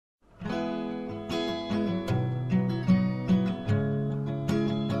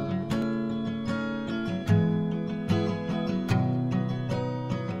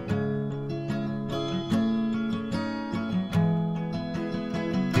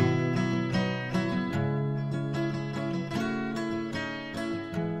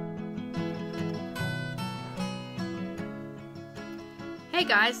Hey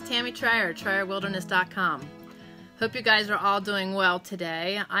guys, Tammy Trayer, TrayerWilderness.com. Hope you guys are all doing well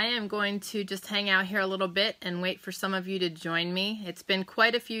today. I am going to just hang out here a little bit and wait for some of you to join me. It's been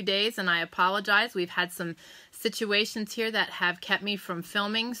quite a few days and I apologize. We've had some situations here that have kept me from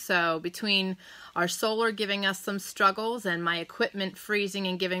filming. So between our solar giving us some struggles and my equipment freezing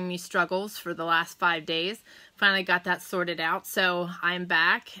and giving me struggles for the last 5 days, finally got that sorted out. So I'm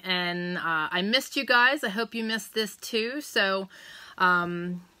back and I missed you guys. I hope you missed this too. So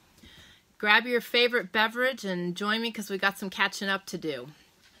grab your favorite beverage and join me because we got some catching up to do.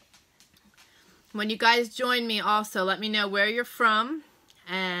 When you guys join me also, let me know where you're from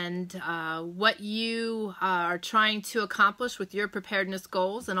and what you are trying to accomplish with your preparedness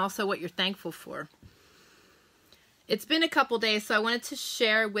goals and also what you're thankful for. It's been a couple days, so I wanted to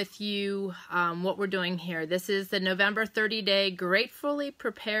share with you what we're doing here. This is the November 30-day Gratefully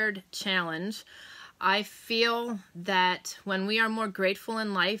Prepared Challenge. I feel that when we are more grateful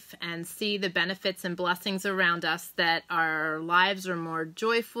in life and see the benefits and blessings around us, that our lives are more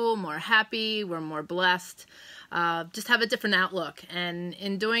joyful, more happy, we're more blessed, just have a different outlook. And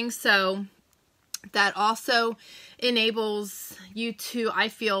in doing so, that also enables you to, I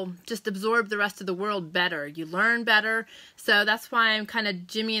feel, just absorb the rest of the world better. You learn better. So that's why I'm kind of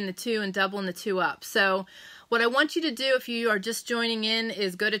jimmying the two and doubling the two up. So what I want you to do if you are just joining in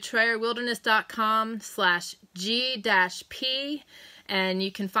is go to TrayerWilderness.com/G-P and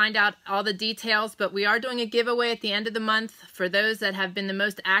you can find out all the details, but we are doing a giveaway at the end of the month for those that have been the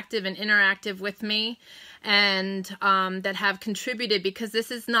most active and interactive with me and that have contributed, because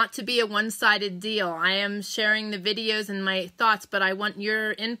this is not to be a one-sided deal. I am sharing the videos and my thoughts, but I want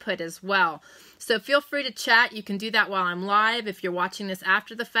your input as well. So feel free to chat. You can do that while I'm live. If you're watching this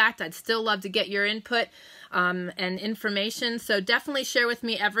after the fact, I'd still love to get your input and information. So definitely share with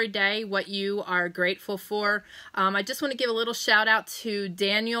me every day what you are grateful for. I just want to give a little shout out to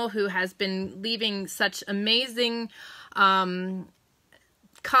Daniel, who has been leaving such amazing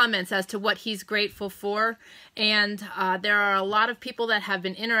comments as to what he's grateful for, and there are a lot of people that have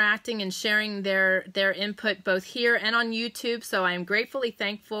been interacting and sharing their input both here and on YouTube, so I am gratefully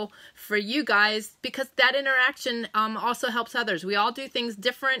thankful for you guys, because that interaction also helps others. We all do things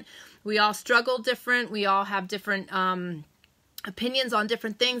different, we all struggle different, we all have different opinions on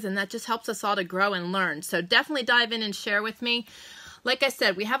different things, and that just helps us all to grow and learn. So definitely dive in and share with me. Like I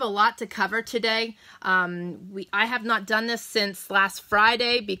said, we have a lot to cover today. I have not done this since last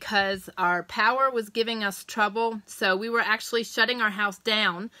Friday because our power was giving us trouble. So we were actually shutting our house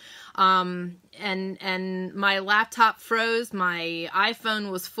down, and my laptop froze. My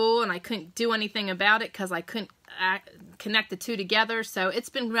iPhone was full, and I couldn't do anything about it because I couldn't connect the two together. So it's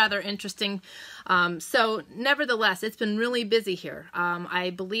been rather interesting. So nevertheless, it's been really busy here.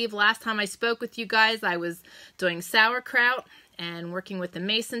 I believe last time I spoke with you guys, I was doing sauerkraut and working with the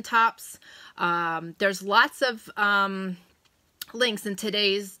mason tops. There's lots of links in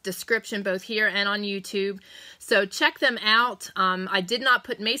today's description, both here and on YouTube. So check them out. I did not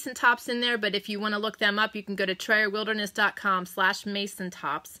put mason tops in there, but if you want to look them up, you can go to TrayerWilderness.com/mason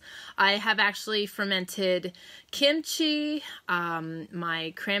tops. I have actually fermented kimchi,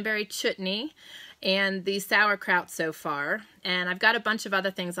 my cranberry chutney, and the sauerkraut so far. And I've got a bunch of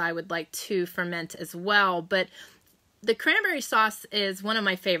other things I would like to ferment as well, but the cranberry sauce is one of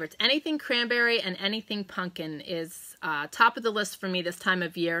my favorites. Anything cranberry and anything pumpkin is top of the list for me this time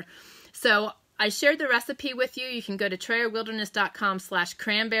of year. So I shared the recipe with you. You can go to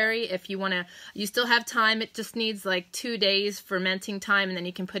TrayerWilderness.com/cranberry if you want to. You still have time. It just needs like 2 days fermenting time, and then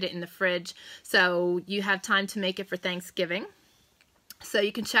you can put it in the fridge. So you have time to make it for Thanksgiving. So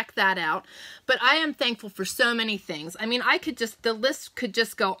you can check that out. But I am thankful for so many things. I mean, the list could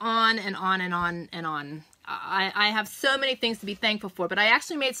just go on and on and on and on. I have so many things to be thankful for, but I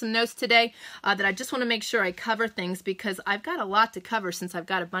actually made some notes today that I just want to make sure I cover things, because I've got a lot to cover since I've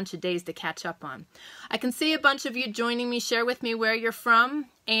got a bunch of days to catch up on. I can see a bunch of you joining me. Share with me where you're from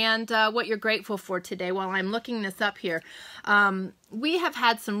and what you're grateful for today while I'm looking this up here. We have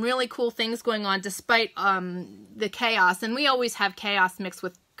had some really cool things going on despite the chaos, and we always have chaos mixed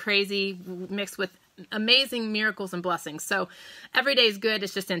with crazy, mixed with amazing miracles and blessings. So every day is good.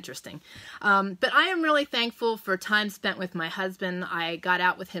 It's just interesting. But I am really thankful for time spent with my husband. I got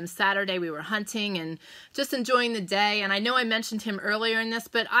out with him Saturday. We were hunting and just enjoying the day. And I know I mentioned him earlier in this,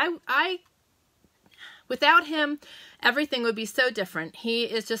 but without him, everything would be so different. He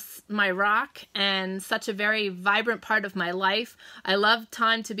is just my rock and such a very vibrant part of my life. I love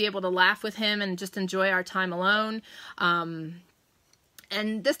time to be able to laugh with him and just enjoy our time alone.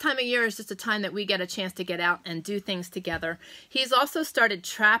 And this time of year is just a time that we get a chance to get out and do things together. He's also started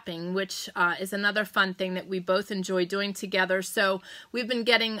trapping, which is another fun thing that we both enjoy doing together. So we've been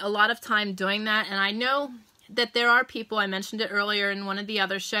getting a lot of time doing that. And I know that there are people, I mentioned it earlier in one of the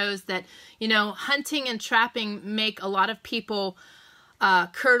other shows, that, you know, hunting and trapping make a lot of people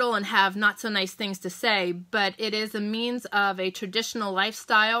curdle and have not so nice things to say. But it is a means of a traditional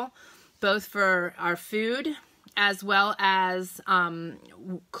lifestyle, both for our food, as well as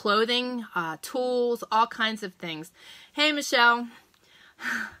clothing, tools, all kinds of things. Hey, Michelle.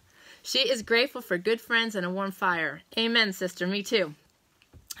 She is grateful for good friends and a warm fire. Amen, sister. Me too.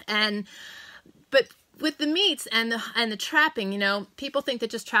 But with the meats and the trapping, you know, people think that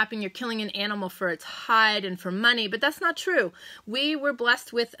just trapping, you're killing an animal for its hide and for money, but that's not true. We were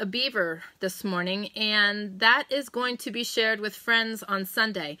blessed with a beaver this morning, and that is going to be shared with friends on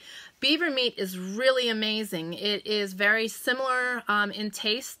Sunday. Beaver meat is really amazing. It is very similar in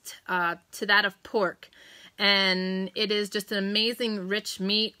taste to that of pork, and it is just an amazing rich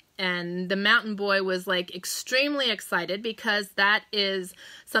meat. And the mountain boy was like extremely excited because that is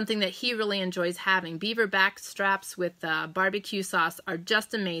something that he really enjoys having. Beaver back straps with barbecue sauce are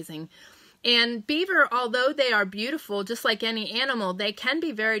just amazing. And beaver, although they are beautiful, just like any animal, they can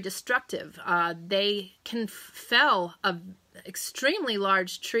be very destructive. They can fell extremely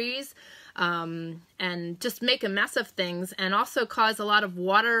large trees and just make a mess of things, and also cause a lot of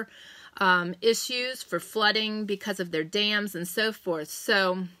water issues for flooding because of their dams and so forth.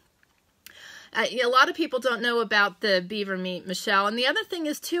 So a lot of people don't know about the beaver meat, Michelle. And the other thing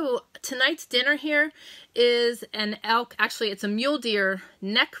is, too, tonight's dinner here is an elk, actually it's a mule deer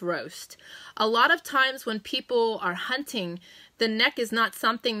neck roast. A lot of times when people are hunting, the neck is not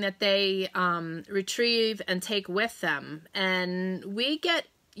something that they retrieve and take with them. And we get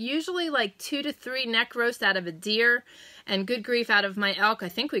usually like 2 to 3 neck roasts out of a deer, and good grief, out of my elk, I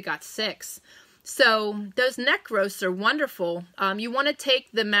think we got 6. So those neck roasts are wonderful. You want to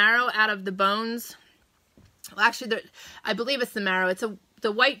take the marrow out of the bones. Well, actually, I believe it's the marrow. It's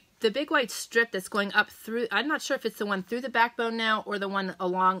the big white strip that's going up through. I'm not sure if it's the one through the backbone now or the one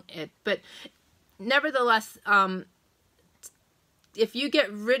along it. But nevertheless, if you get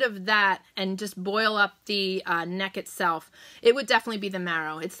rid of that and just boil up the neck itself, it would definitely be the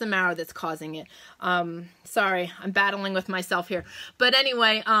marrow. It's the marrow that's causing it. Sorry, I'm battling with myself here. But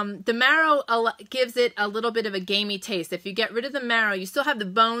anyway, the marrow gives it a little bit of a gamey taste. If you get rid of the marrow, you still have the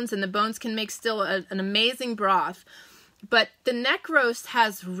bones, and the bones can make still an amazing broth. But the neck roast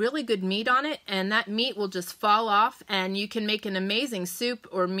has really good meat on it, and that meat will just fall off, and you can make an amazing soup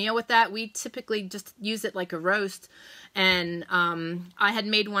or meal with that. We typically just use it like a roast, and I had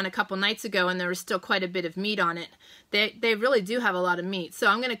made one a couple nights ago, and there was still quite a bit of meat on it. They really do have a lot of meat. So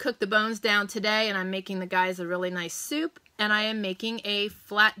I'm going to cook the bones down today, and I'm making the guys a really nice soup, and I am making a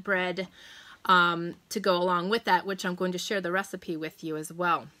flatbread to go along with that, which I'm going to share the recipe with you as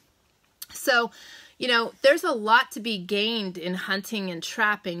well. So, you know, there's a lot to be gained in hunting and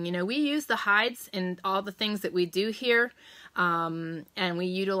trapping. You know, we use the hides in all the things that we do here, and we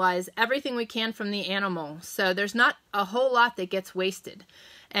utilize everything we can from the animal. So there's not a whole lot that gets wasted.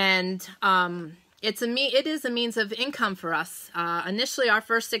 And it is a means of income for us. Initially, our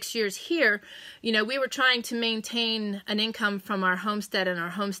first 6 years here, you know, we were trying to maintain an income from our homestead and our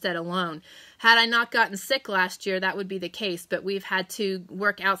homestead alone. Had I not gotten sick last year, that would be the case, but we've had to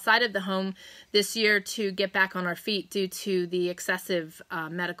work outside of the home this year to get back on our feet due to the excessive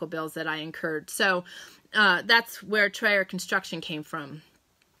medical bills that I incurred. So that's where Trayer Construction came from.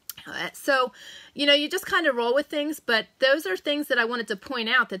 So, you know, you just kind of roll with things, but those are things that I wanted to point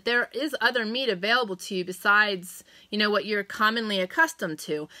out, that there is other meat available to you besides, you know, what you're commonly accustomed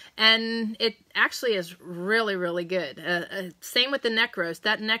to. And it actually is really, really good. Same with the neck roast.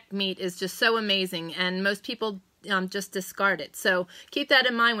 That neck meat is just so amazing, and most people just discard it. So keep that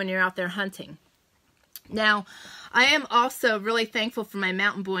in mind when you're out there hunting. Now, I am also really thankful for my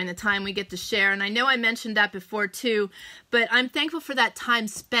mountain boy and the time we get to share. And I know I mentioned that before too, but I'm thankful for that time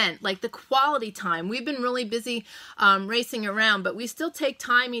spent, like the quality time. We've been really busy racing around, but we still take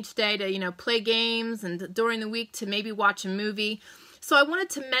time each day to, you know, play games, and during the week to maybe watch a movie. So I wanted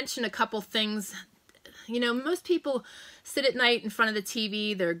to mention a couple things. You know, most people sit at night in front of the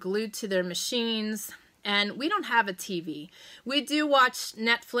TV, they're glued to their machines. And we don't have a TV. We do watch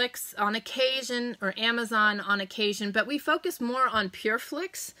Netflix on occasion or Amazon on occasion, but we focus more on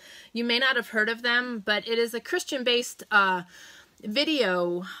PureFlix. You may not have heard of them, but it is a Christian-based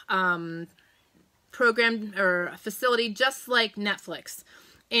video program or facility just like Netflix.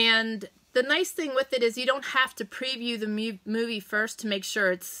 And the nice thing with it is you don't have to preview the movie first to make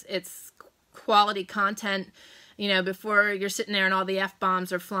sure it's quality content you know, before you're sitting there and all the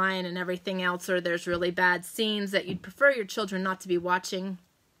F-bombs are flying and everything else, or there's really bad scenes that you'd prefer your children not to be watching.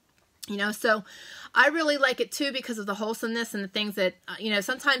 You know, so I really like it too because of the wholesomeness and the things that, you know,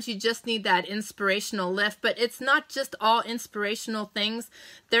 sometimes you just need that inspirational lift, but it's not just all inspirational things.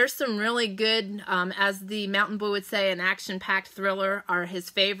 There's some really good, as the Mountain Boy would say, an action-packed thriller are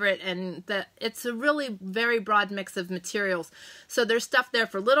his favorite, and it's a really very broad mix of materials. So there's stuff there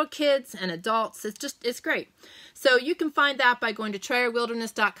for little kids and adults. It's great. So you can find that by going to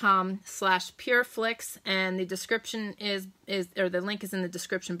TrayerWilderness.com/pureflix, and the description or the link is in the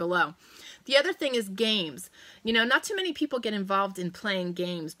description below. The other thing is games. You know, not too many people get involved in playing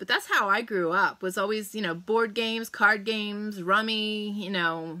games, but that's how I grew up, was always, you know, board games, card games, rummy, you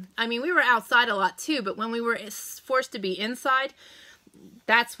know. I mean, we were outside a lot too, but when we were forced to be inside,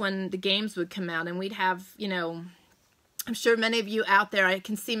 that's when the games would come out, and we'd have, you know, I'm sure many of you out there, I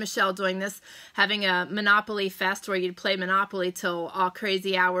can see Michelle doing this, having a Monopoly Fest where you'd play Monopoly till all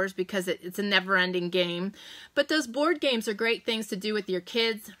crazy hours because it's a never-ending game. But those board games are great things to do with your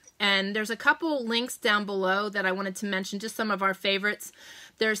kids. And there's a couple links down below that I wanted to mention, just some of our favorites.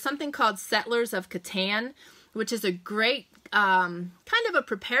 There's something called Settlers of Catan, which is a great kind of a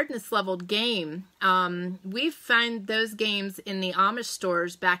preparedness leveled game. We find those games in the Amish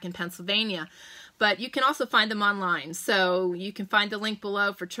stores back in Pennsylvania, but you can also find them online. So you can find the link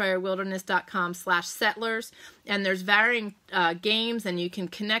below for TrayerWilderness.com/settlers, and there's varying games, and you can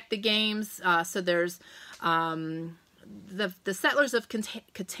connect the games. So there's the Settlers of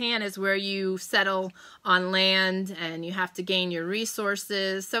Catan is where you settle on land and you have to gain your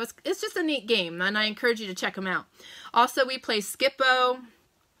resources. So it's just a neat game, and I encourage you to check them out. Also, we play Skippo,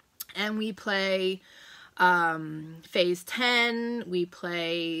 and we play Phase 10. We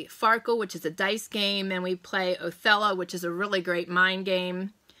play Farkle, which is a dice game, and we play Othello, which is a really great mind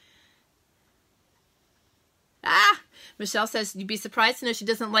game. Michelle says, you'd be surprised to know she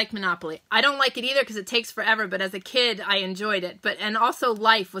doesn't like Monopoly. I don't like it either because it takes forever, but as a kid, I enjoyed it. And also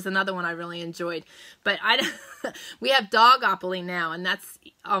Life was another one I really enjoyed. But we have Dogopoly now, and that's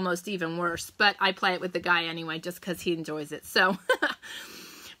almost even worse. But I play it with the guy anyway, just because he enjoys it. So,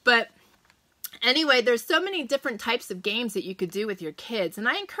 but anyway, there's so many different types of games that you could do with your kids, and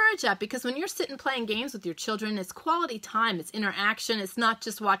I encourage that because when you're sitting playing games with your children, it's quality time, it's interaction, it's not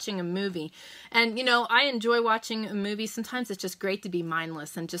just watching a movie. And, you know, I enjoy watching a movie. Sometimes it's just great to be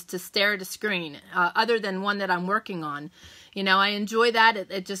mindless and just to stare at a screen, other than one that I'm working on. You know, I enjoy that.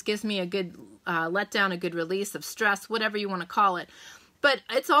 It just gives me a good letdown, a good release of stress, whatever you want to call it. But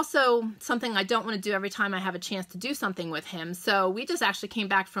it's also something I don't want to do every time I have a chance to do something with him. So we just actually came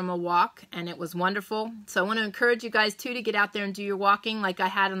back from a walk, and it was wonderful. So I want to encourage you guys, too, to get out there and do your walking like I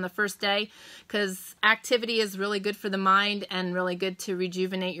had on the first day, because activity is really good for the mind and really good to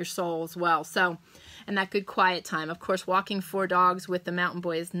rejuvenate your soul as well. So, and that good quiet time. Of course, walking 4 dogs with the Mountain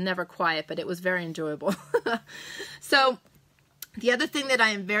Boy is never quiet, but it was very enjoyable. So, the other thing that I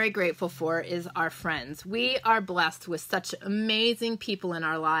am very grateful for is our friends. We are blessed with such amazing people in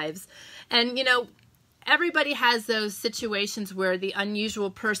our lives. And, you know, everybody has those situations where the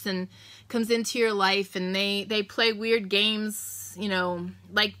unusual person comes into your life and they play weird games, you know,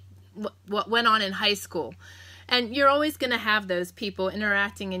 like what went on in high school. And you're always going to have those people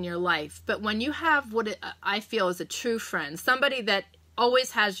interacting in your life. But when you have what I feel is a true friend, somebody that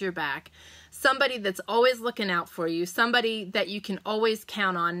always has your back, somebody that's always looking out for you, somebody that you can always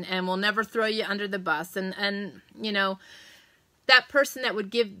count on and will never throw you under the bus, and you know, that person that would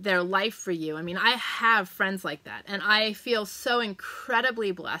give their life for you. I mean, I have friends like that, and I feel so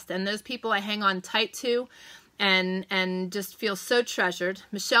incredibly blessed, and those people I hang on tight to and just feel so treasured.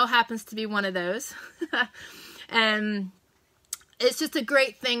 Michelle happens to be one of those. And it's just a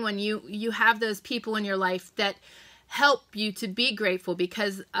great thing when you have those people in your life that help you to be grateful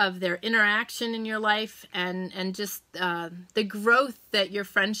because of their interaction in your life and just the growth that your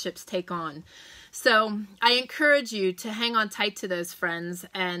friendships take on. So I encourage you to hang on tight to those friends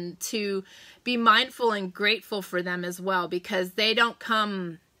and to be mindful and grateful for them as well, because they don't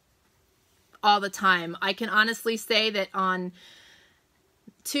come all the time. I can honestly say that on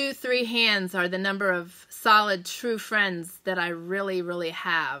 2-3 hands are the number of solid, true friends that I really, really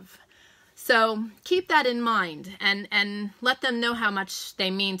have. So keep that in mind and let them know how much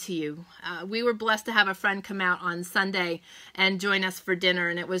they mean to you. We were blessed to have a friend come out on Sunday and join us for dinner,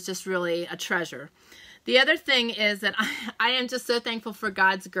 and it was just really a treasure. The other thing is that I am just so thankful for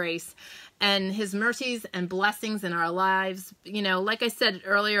God's grace and His mercies and blessings in our lives. You know, like I said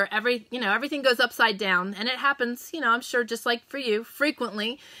earlier, everything goes upside down, and it happens, you know, I'm sure just like for you,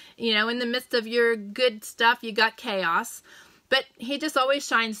 frequently. You know, in the midst of your good stuff, you got chaos. But he just always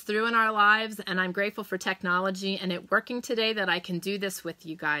shines through in our lives, and I'm grateful for technology and it working today that I can do this with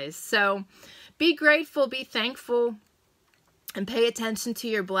you guys. So be grateful, be thankful, and pay attention to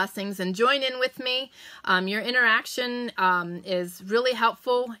your blessings and join in with me. Your interaction is really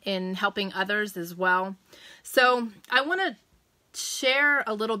helpful in helping others as well. So I want to share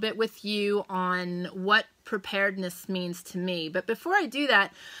a little bit with you on what preparedness means to me. But before I do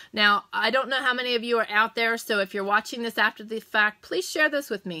that, now I don't know how many of you are out there, so if you're watching this after the fact, please share this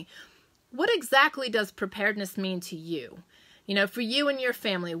with me. What exactly does preparedness mean to you? You know, for you and your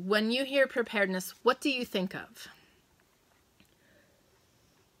family, when you hear preparedness, what do you think of?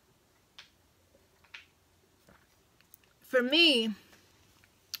 For me,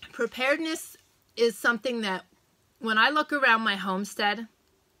 preparedness is something that when I look around my homestead,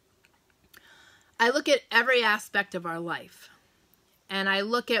 I look at every aspect of our life, and I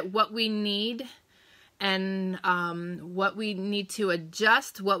look at what we need and what we need to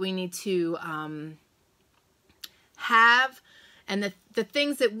adjust, what we need to have, and the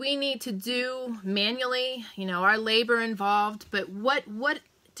things that we need to do manually, you know, our labor involved, but what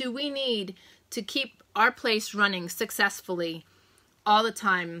do we need to keep our place running successfully all the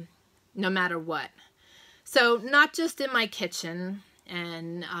time, no matter what. So not just in my kitchen,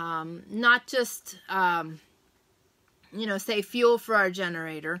 and not just, you know, say fuel for our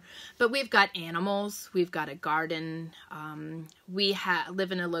generator, but we've got animals, we've got a garden, we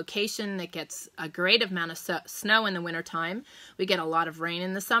live in a location that gets a great amount of snow in the wintertime. We get a lot of rain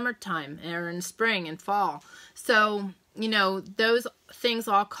in the summertime, or in spring and fall. So, you know, those things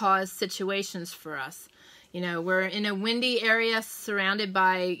all cause situations for us. You know, we're in a windy area surrounded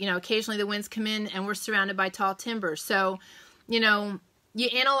by, you know, occasionally the winds come in and we're surrounded by tall timber. So, you know, you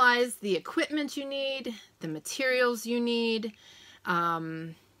analyze the equipment you need, the materials you need,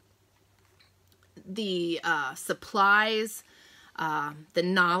 the supplies, the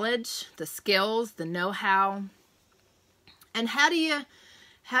knowledge, the skills, the know-how, and how do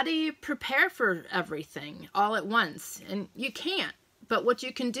you prepare for everything all at once? And you can't, but what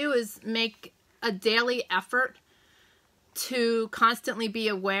you can do is make a daily effort to constantly be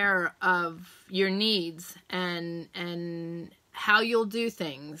aware of your needs and how you'll do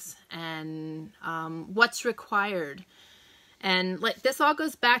things and what's required. And like this all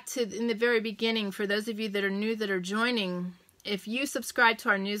goes back to in the very beginning. For those of you that are new that are joining, if you subscribe to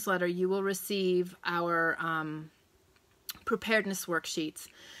our newsletter, you will receive our preparedness worksheets.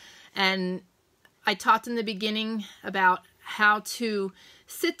 And I talked in the beginning about how to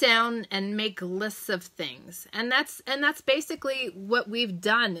sit down and make lists of things, and that's basically what we've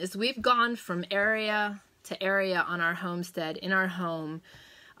done. Is we've gone from area to area on our homestead, in our home,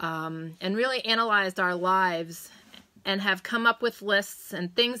 and really analyzed our lives and have come up with lists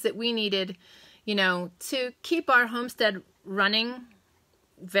and things that we needed, you know, to keep our homestead running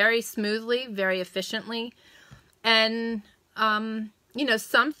very smoothly, very efficiently. And you know,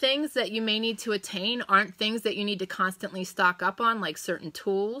 some things that you may need to attain aren't things that you need to constantly stock up on, like certain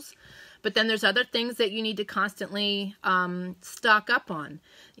tools. But then there's other things that you need to constantly stock up on,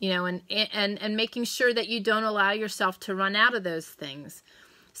 you know, and making sure that you don't allow yourself to run out of those things.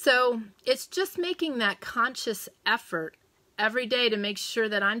 So it's just making that conscious effort every day to make sure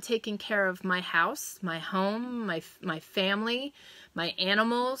that I'm taking care of my house, my home, my family, my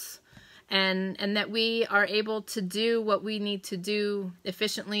animals, and that we are able to do what we need to do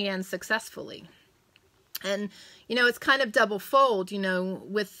efficiently and successfully. And, you know, it's kind of double fold, you know,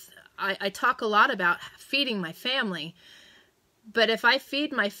 I talk a lot about feeding my family, but if I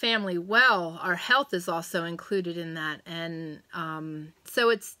feed my family well, our health is also included in that. And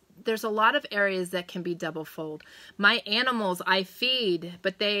so there's a lot of areas that can be double fold. My animals I feed,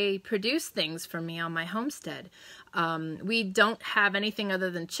 but they produce things for me on my homestead. We don't have anything other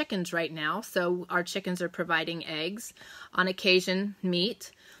than chickens right now, so our chickens are providing eggs, on occasion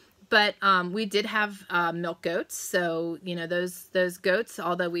meat. But we did have milk goats, so you know those goats,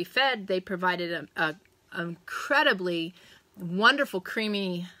 although we fed, they provided a incredibly wonderful,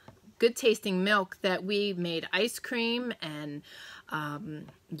 creamy, good-tasting milk that we made ice cream and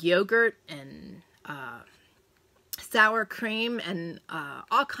yogurt and sour cream and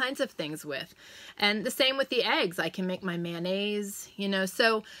all kinds of things with. And the same with the eggs. I can make my mayonnaise, you know.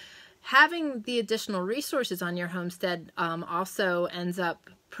 So having the additional resources on your homestead also ends up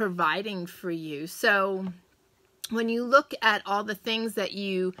providing for you. So when you look at all the things that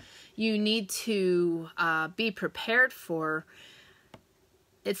you need to be prepared for,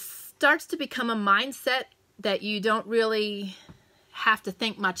 it starts to become a mindset that you don't really have to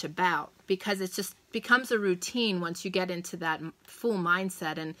think much about, because it just becomes a routine once you get into that full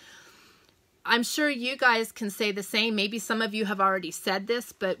mindset. And I'm sure you guys can say the same. Maybe some of you have already said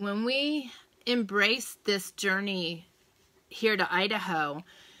this, but when we embrace this journey here to Idaho,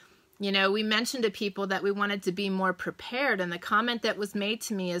 you know, we mentioned to people that we wanted to be more prepared, and the comment that was made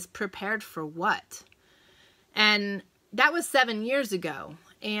to me is, prepared for what? And that was 7 years ago.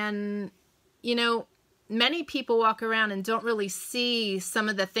 And, you know, many people walk around and don't really see some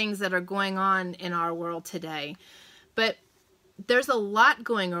of the things that are going on in our world today. But there's a lot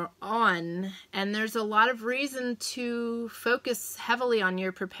going on, and there's a lot of reason to focus heavily on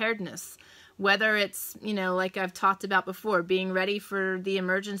your preparedness. Whether it's, you know, like I've talked about before, being ready for the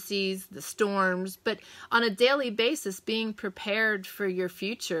emergencies, the storms, but on a daily basis, being prepared for your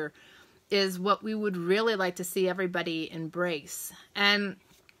future is what we would really like to see everybody embrace. And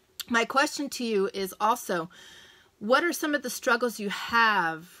my question to you is also, what are some of the struggles you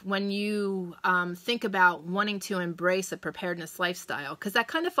have when you think about wanting to embrace a preparedness lifestyle? Because that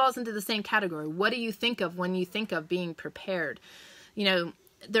kind of falls into the same category. What do you think of when you think of being prepared? You know,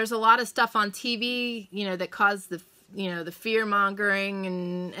 there's a lot of stuff on TV, you know, that cause the, you know, the fear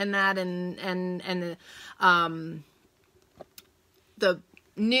mongering and that, and the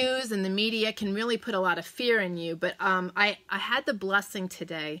news and the media can really put a lot of fear in you. But I had the blessing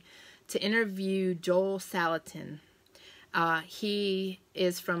today to interview Joel Salatin. He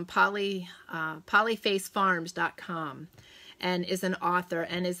is from polyfacefarms.com and is an author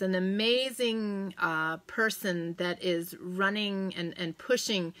and is an amazing person that is running and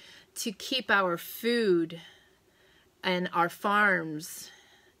pushing to keep our food and our farms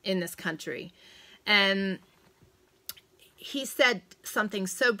in this country. And he said something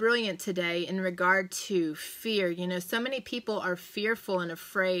so brilliant today in regard to fear. You know, so many people are fearful and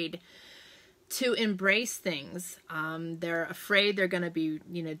afraid to embrace things. They're afraid they're going to be,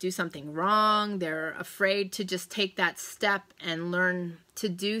 you know, do something wrong. They're afraid to just take that step and learn to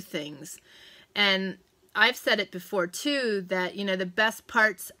do things. And I've said it before too, that, you know, the best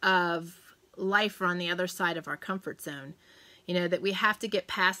parts of life are on the other side of our comfort zone. You know, that we have to get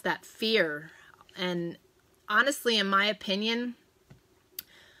past that fear. And honestly, in my opinion,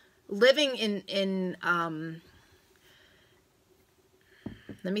 living in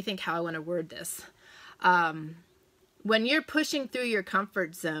let me think how I want to word this. When you're pushing through your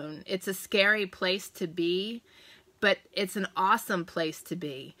comfort zone, it's a scary place to be, but it's an awesome place to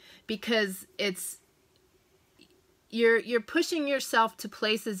be, because you're pushing yourself to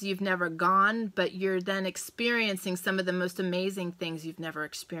places you've never gone, but you're then experiencing some of the most amazing things you've never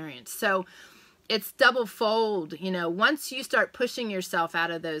experienced. So it's double fold. You know, once you start pushing yourself out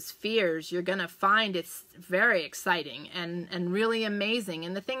of those fears, you're going to find it's very exciting and really amazing.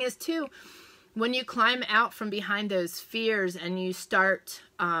 And the thing is too, when you climb out from behind those fears and you start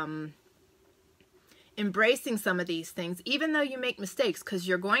embracing some of these things, even though you make mistakes, because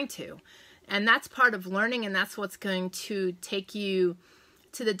you're going to, and that's part of learning, and that's what's going to take you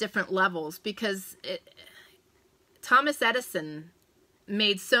to the different levels. Because Thomas Edison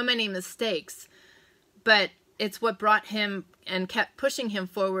made so many mistakes, but it's what brought him and kept pushing him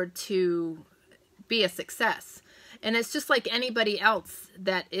forward to be a success. And it's just like anybody else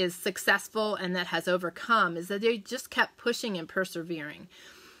that is successful and that has overcome, is that they just kept pushing and persevering.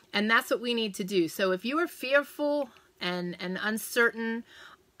 And that's what we need to do. So if you are fearful and uncertain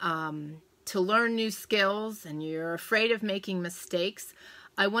to learn new skills, and you're afraid of making mistakes,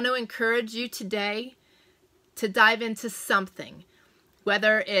 I want to encourage you today to dive into something.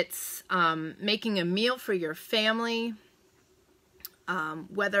 Whether it's making a meal for your family,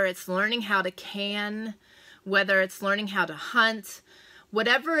 whether it's learning how to can, whether it's learning how to hunt,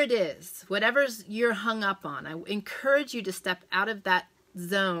 whatever it is, whatever's you're hung up on, I encourage you to step out of that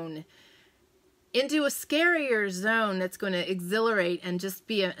zone into a scarier zone that's going to exhilarate and just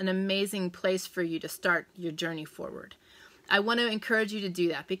be an amazing place for you to start your journey forward. I want to encourage you to do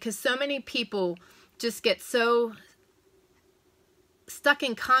that, because so many people just get so stuck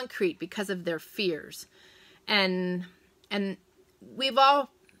in concrete because of their fears. And we've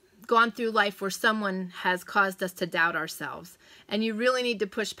all gone through life where someone has caused us to doubt ourselves, and you really need to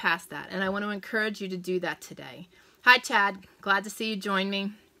push past that. And I want to encourage you to do that today. Hi, Chad. Glad to see you join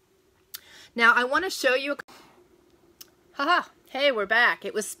me. Now, I want to show you haha, hey, we're back.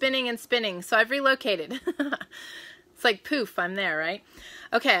 It was spinning and spinning, so I've relocated. It's like poof, I'm there, right?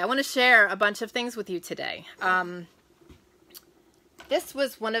 Okay, I want to share a bunch of things with you today. This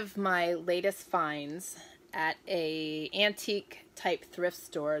was one of my latest finds at a antique type thrift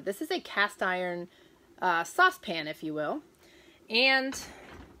store. This is a cast iron saucepan, if you will. And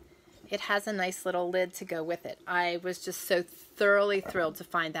it has a nice little lid to go with it. I was just so thoroughly thrilled to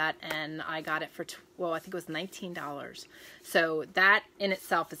find that, and I got it for, well, I think it was $19. So that in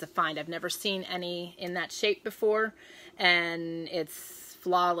itself is a find. I've never seen any in that shape before, and it's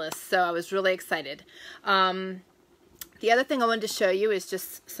flawless. So I was really excited. The other thing I wanted to show you is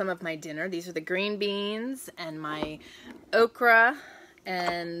just some of my dinner. These are the green beans and my okra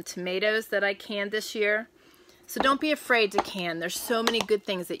and tomatoes that I canned this year. So don't be afraid to can. There's so many good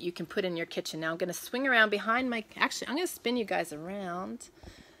things that you can put in your kitchen. Now I'm going to swing around behind my, actually I'm going to spin you guys around.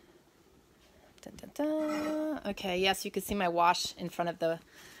 Dun, dun, dun. Okay, yes, you can see my wash in front of the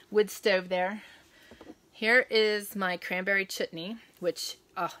wood stove there. Here is my cranberry chutney, which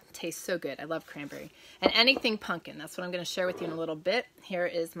tastes so good. I love cranberry. And anything pumpkin. That's what I'm going to share with you in a little bit. Here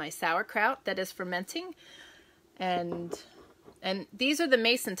is my sauerkraut that is fermenting. And these are the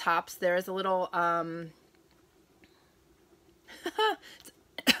mason tops. There is a little,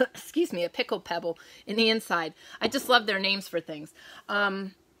 excuse me, a pickled pebble in the inside. I just love their names for things.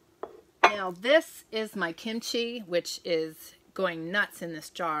 Now this is my kimchi, which is going nuts in this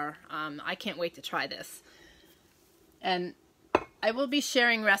jar. I can't wait to try this. And I will be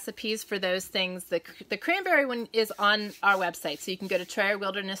sharing recipes for those things. The cranberry one is on our website, so you can go to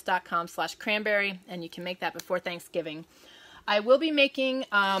trayerwilderness.com/cranberry, and you can make that before Thanksgiving. I will be making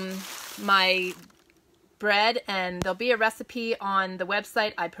my bread, and there'll be a recipe on the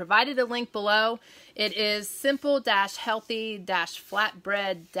website. I provided a link below. It is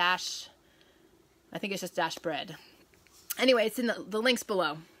simple-healthy-flatbread- I think it's just bread. Anyway, it's in the links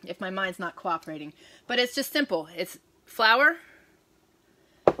below, if my mind's not cooperating. But it's just simple. It's flour,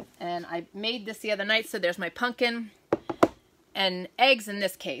 and I made this the other night, so there's my pumpkin, and eggs in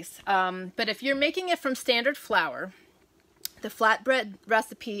this case. But if you're making it from standard flour, the flatbread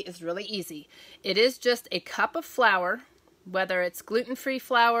recipe is really easy. It is just a cup of flour, whether it's gluten-free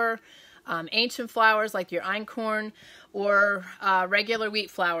flour, ancient flours like your einkorn, or regular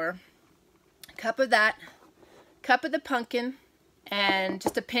wheat flour. Cup of that, cup of the pumpkin, and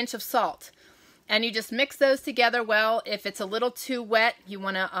just a pinch of salt. And you just mix those together well. If it's a little too wet, you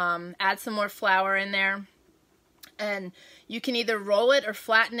want to add some more flour in there. And you can either roll it or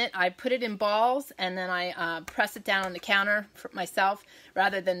flatten it. I put it in balls, and then I press it down on the counter for myself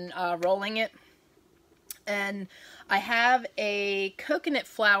rather than rolling it. And I have a coconut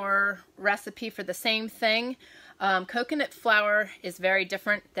flour recipe for the same thing. Coconut flour is very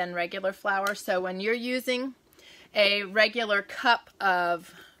different than regular flour. So when you're using a regular cup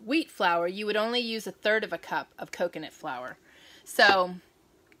of wheat flour, you would only use 1/3 of a cup of coconut flour. So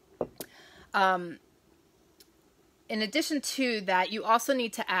in addition to that, you also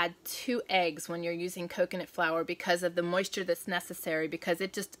need to add 2 eggs when you're using coconut flour because of the moisture that's necessary, because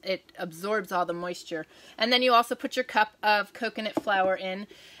it absorbs all the moisture. And then you also put your cup of coconut flour in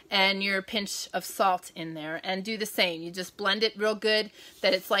and your pinch of salt in there, and do the same. You just blend it real good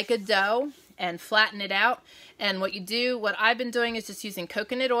that it's like a dough, and flatten it out. And what I've been doing is just using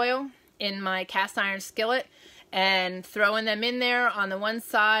coconut oil in my cast iron skillet and throwing them in there on the one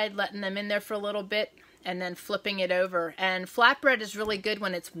side, letting them in there for a little bit, and then flipping it over. And flatbread is really good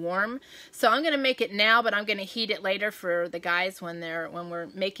when it's warm. So I'm going to make it now, but I'm going to heat it later for the guys when we're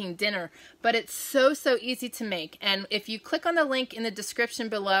making dinner. But it's so easy to make. And if you click on the link in the description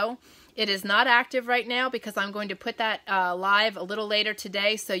below, it is not active right now because I'm going to put that live a little later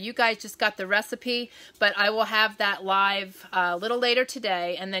today. So you guys just got the recipe, but I will have that live a little later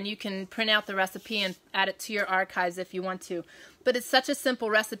today, and then you can print out the recipe and add it to your archives if you want to. But it's such a simple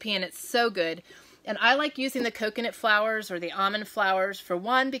recipe, and it's so good. And I like using the coconut flours or the almond flours for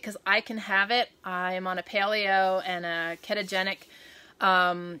one because I can have it. I am on a paleo and a ketogenic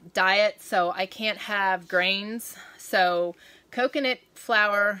diet, so I can't have grains. So coconut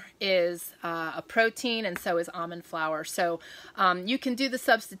flour is a protein, and so is almond flour. So you can do the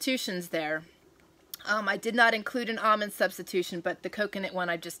substitutions there. I did not include an almond substitution, but the coconut one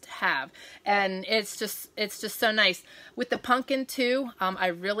I just have, and it's just so nice. With the pumpkin too, I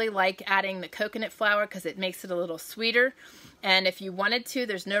really like adding the coconut flour because it makes it a little sweeter. And if you wanted to,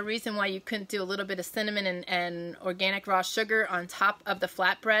 there's no reason why you couldn't do a little bit of cinnamon and organic raw sugar on top of the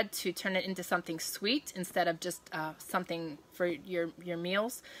flatbread to turn it into something sweet instead of just something for your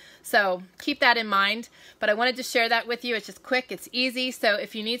meals. So keep that in mind. But I wanted to share that with you. It's just quick, it's easy. So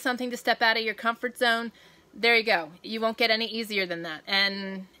if you need something to step out of your comfort zone, there you go. You won't get any easier than that.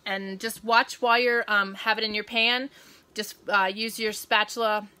 And just watch while you're have it in your pan. Just use your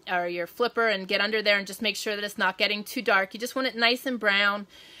spatula or your flipper and get under there and just make sure that it's not getting too dark. You just want it nice and brown,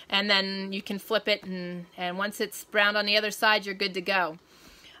 and then you can flip it, and once it's browned on the other side, you're good to go.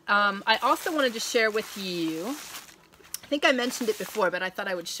 I also wanted to share with you think I mentioned it before, but I thought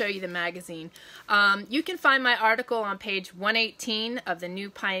I would show you the magazine. You can find my article on page 118 of the New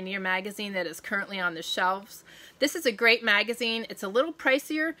Pioneer magazine that is currently on the shelves. This is a great magazine. It's a little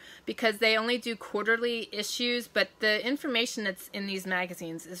pricier because they only do quarterly issues, but the information that's in these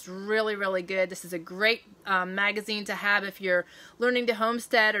magazines is really, really good. This is a great magazine to have if you're learning to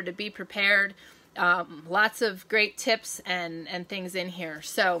homestead or to be prepared. Lots of great tips and things in here.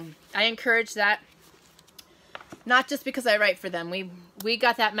 So I encourage that. Not just because I write for them. We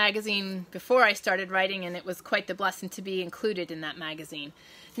got that magazine before I started writing, and it was quite the blessing to be included in that magazine.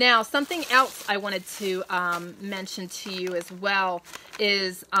 Now, something else I wanted to mention to you as well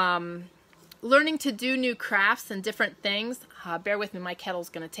is learning to do new crafts and different things. Bear with me, my kettle's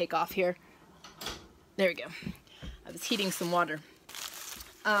going to take off here. There we go. I was heating some water.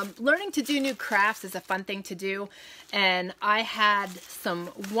 Learning to do new crafts is a fun thing to do, and I had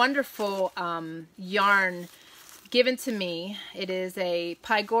some wonderful yarn given to me. It is a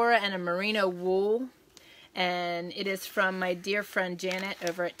Pygora and a merino wool, and it is from my dear friend Janet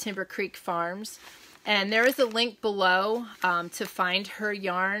over at Timber Creek Farms. And there is a link below to find her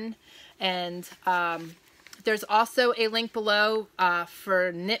yarn, and there's also a link below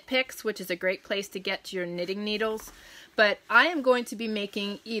for knit picks, which is a great place to get your knitting needles. But I am going to be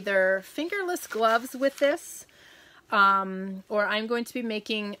making either fingerless gloves with this, or I'm going to be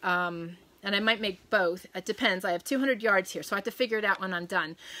making and I might make both. It depends. I have 200 yards here, so I have to figure it out when I'm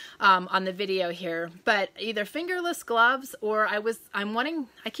done on the video here. But either fingerless gloves, or I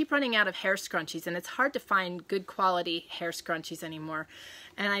keep running out of hair scrunchies, and it's hard to find good quality hair scrunchies anymore.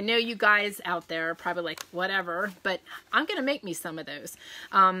 And I know you guys out there are probably like, whatever, but I'm going to make me some of those.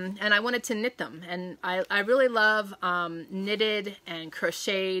 And I wanted to knit them. And I really love knitted and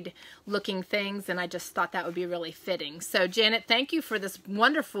crocheted looking things, and I just thought that would be really fitting. So Janet, thank you for this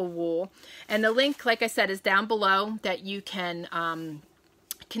wonderful wool. And the link, like I said, is down below that you can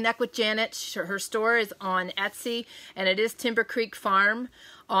connect with Janet. Her store is on Etsy, and it is Timber Creek Farm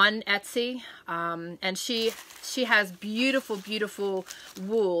on Etsy. And she has beautiful, beautiful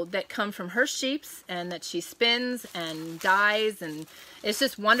wool that come from her sheeps and that she spins and dyes, and it's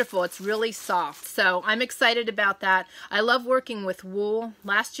just wonderful. It's really soft. So I'm excited about that. I love working with wool.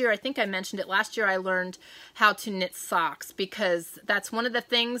 Last year, I think I mentioned it, last year I learned how to knit socks, because that's one of the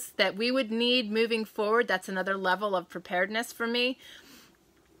things that we would need moving forward. That's another level of preparedness for me.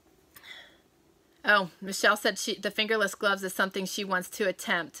 Oh, Michelle said the fingerless gloves is something she wants to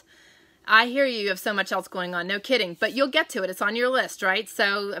attempt. I hear you have so much else going on. No kidding. But you'll get to it. It's on your list, right?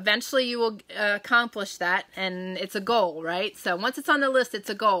 So eventually you will accomplish that, and it's a goal, right? So once it's on the list, it's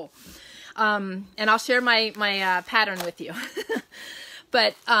a goal. And I'll share my pattern with you.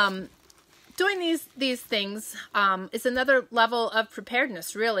 But doing these things is another level of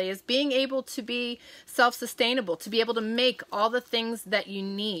preparedness, really, is being able to be self-sustainable, to be able to make all the things that you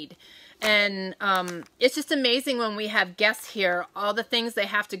need. And it's just amazing when we have guests here, all the things they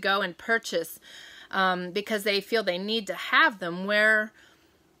have to go and purchase because they feel they need to have them, where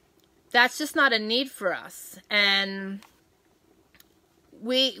that's just not a need for us. And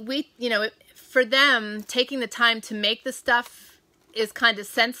we you know, for them, taking the time to make the stuff is kind of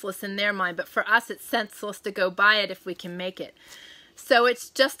senseless in their mind, but for us, it's senseless to go buy it if we can make it. So it's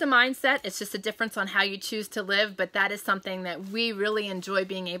just a mindset. It's just a difference on how you choose to live, but that is something that we really enjoy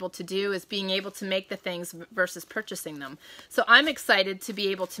being able to do, is being able to make the things versus purchasing them. So I'm excited to be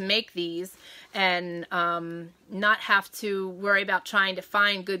able to make these and not have to worry about trying to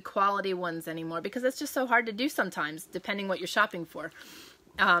find good quality ones anymore, because it's just so hard to do sometimes, depending what you're shopping for.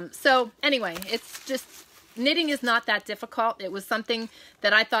 So anyway, it's just... knitting is not that difficult. It was something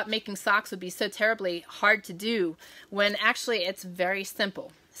that I thought making socks would be so terribly hard to do, when actually it's very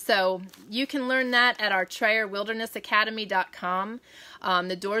simple. So you can learn that at our TrayerWildernessAcademy.com.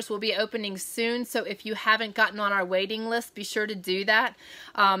 The doors will be opening soon, so if you haven't gotten on our waiting list, be sure to do that.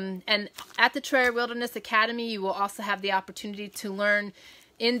 And at the Trayer Wilderness Academy, you will also have the opportunity to learn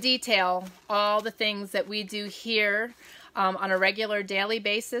in detail all the things that we do here on a regular daily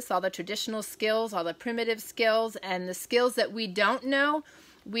basis, all the traditional skills, all the primitive skills, and the skills that we don't know.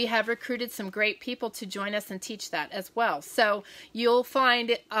 We have recruited some great people to join us and teach that as well. So you'll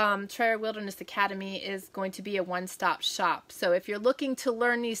find Trayer Wilderness Academy is going to be a one-stop shop. So if you're looking to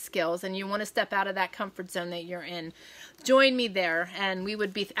learn these skills and you want to step out of that comfort zone that you're in, join me there, and we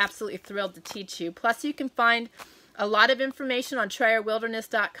would be absolutely thrilled to teach you. Plus, you can find a lot of information on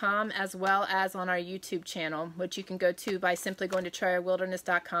TrayerWilderness.com, as well as on our YouTube channel, which you can go to by simply going to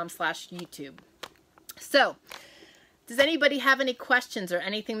TrayerWilderness.com/YouTube. So, Does anybody have any questions or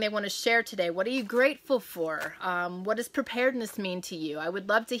anything they want to share today? What are you grateful for? What does preparedness mean to you? I would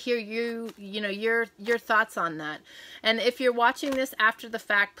love to hear your thoughts on that. And if you're watching this after the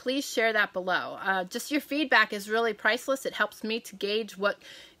fact, please share that below. Just your feedback is really priceless. It helps me to gauge what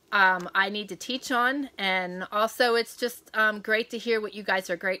I need to teach on, and also it's just great to hear what you guys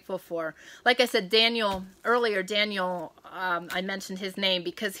are grateful for. Like I said, Daniel, I mentioned his name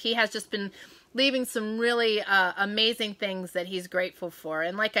because he has just been leaving some really amazing things that he's grateful for.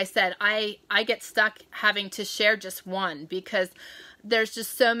 And like I said, I get stuck having to share just one because there's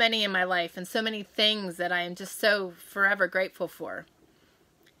just so many in my life and so many things that I am just so forever grateful for.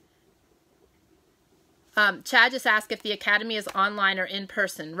 Chad just asked if the Academy is online or in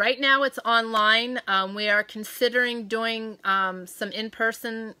person. Right now it's online. We are considering doing some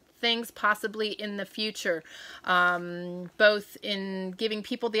in-person things possibly in the future, both in giving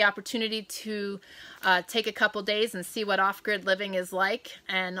people the opportunity to take a couple days and see what off-grid living is like,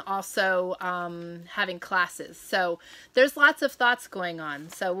 and also having classes. So there's lots of thoughts going on.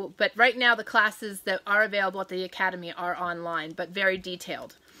 But right now the classes that are available at the Academy are online, but very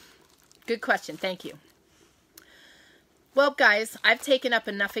detailed. Good question. Thank you. Well, guys, I've taken up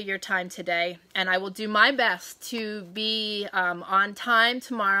enough of your time today, and I will do my best to be on time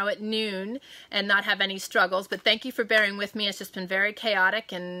tomorrow at noon and not have any struggles. But thank you for bearing with me. It's just been very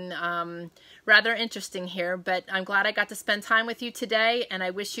chaotic and rather interesting here. But I'm glad I got to spend time with you today, and I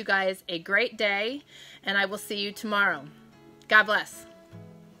wish you guys a great day, and I will see you tomorrow. God bless.